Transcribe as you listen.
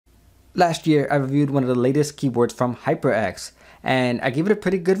Last year, I reviewed one of the latest keyboards from HyperX, and I gave it a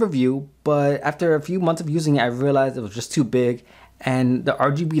pretty good review, but after a few months of using it, I realized it was just too big, and the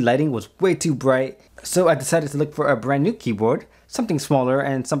RGB lighting was way too bright, so I decided to look for a brand new keyboard, something smaller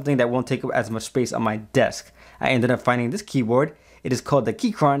and something that won't take up as much space on my desk. I ended up finding this keyboard. It is called the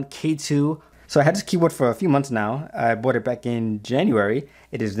Keychron K2. So I had this keyboard for a few months now. I bought it back in January.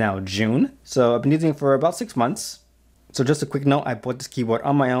 It is now June, so I've been using it for about 6 months. So just a quick note, I bought this keyboard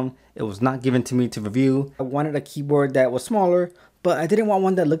on my own. It was not given to me to review. I wanted a keyboard that was smaller, but I didn't want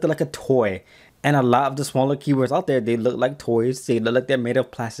one that looked like a toy. And a lot of the smaller keyboards out there, they look like toys. They look like they're made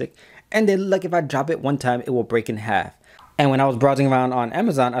of plastic. And they look like if I drop it one time, it will break in half. And when I was browsing around on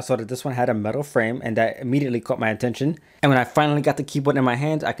Amazon, I saw that this one had a metal frame, and that immediately caught my attention. And when I finally got the keyboard in my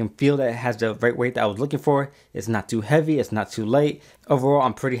hands, I can feel that it has the right weight that I was looking for. It's not too heavy, it's not too light. Overall,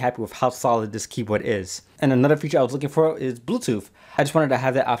 I'm pretty happy with how solid this keyboard is. And another feature I was looking for is Bluetooth. I just wanted to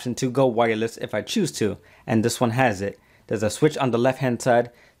have that option to go wireless if I choose to, and this one has it. There's a switch on the left hand side,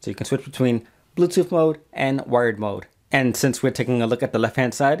 so you can switch between Bluetooth mode and wired mode. And since we're taking a look at the left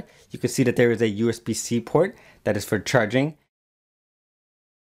hand side, you can see that there is a USB-C port that is for charging.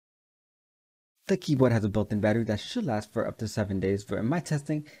 The keyboard has a built-in battery that should last for up to 7 days, but in my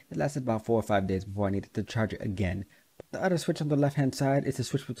testing, it lasted about 4 or 5 days before I needed to charge it again. The other switch on the left hand side is a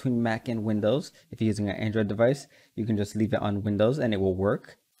switch between Mac and Windows. If you're using an Android device, you can just leave it on Windows and it will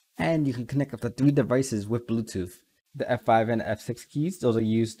work. And you can connect up to 3 devices with Bluetooth. The F5 and F6 keys, those are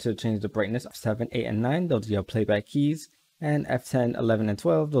used to change the brightness of 7, 8, and 9. Those are your playback keys. And F10, 11, and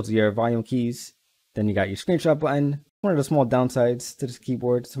 12, those are your volume keys. Then you got your screenshot button. One of the small downsides to this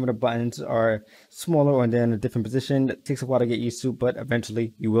keyboard, some of the buttons are smaller or they're in a different position. It takes a while to get used to, but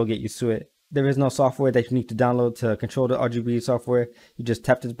eventually you will get used to it. There is no software that you need to download to control the RGB software. You just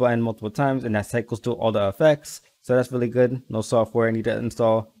tap this button multiple times and that cycles through all the effects. So that's really good. No software I need to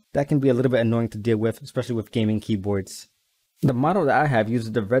install. That can be a little bit annoying to deal with, especially with gaming keyboards. The model that I have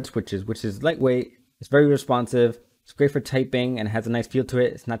uses the red switches, which is lightweight, it's very responsive, it's great for typing and has a nice feel to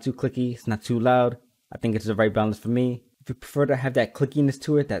it. It's not too clicky, it's not too loud. I think it's the right balance for me. If you prefer to have that clickiness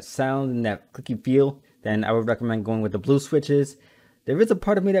to it, that sound and that clicky feel, then I would recommend going with the blue switches. There is a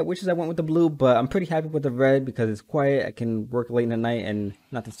part of me that wishes I went with the blue, but I'm pretty happy with the red because it's quiet. I can work late in the night and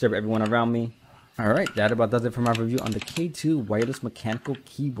not disturb everyone around me. Alright, that about does it for my review on the K2 wireless mechanical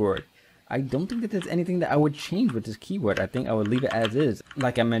keyboard. I don't think that there's anything that I would change with this keyboard. I think I would leave it as is.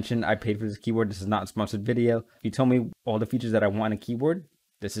 Like I mentioned, I paid for this keyboard. This is not a sponsored video. If you told me all the features that I want in a keyboard,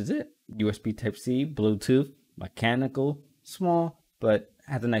 this is it. USB Type-C, Bluetooth, mechanical, small, but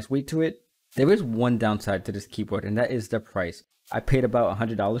has a nice weight to it. There is one downside to this keyboard, and that is the price. I paid about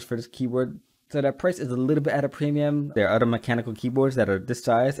 $100 for this keyboard, so that price is a little bit at a premium. There are other mechanical keyboards that are this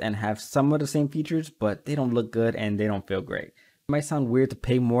size and have some of the same features, but they don't look good and they don't feel great. It might sound weird to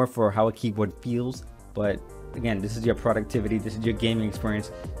pay more for how a keyboard feels, but again, this is your productivity, this is your gaming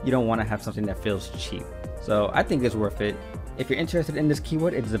experience. You don't want to have something that feels cheap. So I think it's worth it. If you're interested in this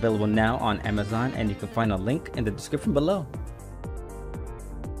keyboard, it is available now on Amazon and you can find a link in the description below.